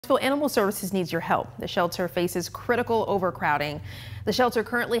Huntsville Animal Services needs your help. The shelter faces critical overcrowding. The shelter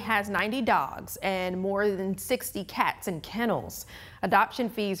currently has 90 dogs and more than 60 cats in kennels. Adoption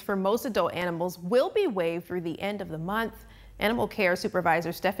fees for most adult animals will be waived through the end of the month. Animal Care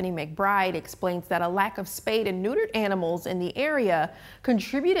Supervisor Stephanie McBride explains that a lack of spayed and neutered animals in the area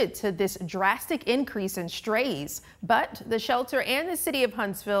contributed to this drastic increase in strays. But the shelter and the city of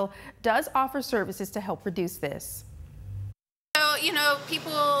Huntsville does offer services to help reduce this. So,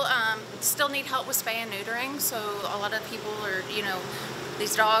 people still need help with spay and neutering. So a lot of people are,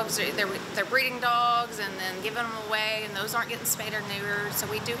 these dogs, they're breeding dogs and then giving them away, and those aren't getting spayed or neutered. So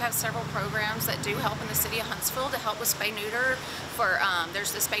we do have several programs that do help in the city of Huntsville to help with spay neuter.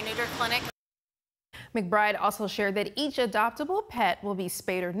 There's the spay neuter clinic. McBride also shared that each adoptable pet will be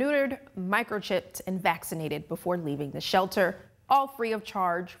spayed or neutered, microchipped, and vaccinated before leaving the shelter, all free of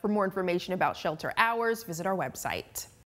charge. For more information about shelter hours, visit our website.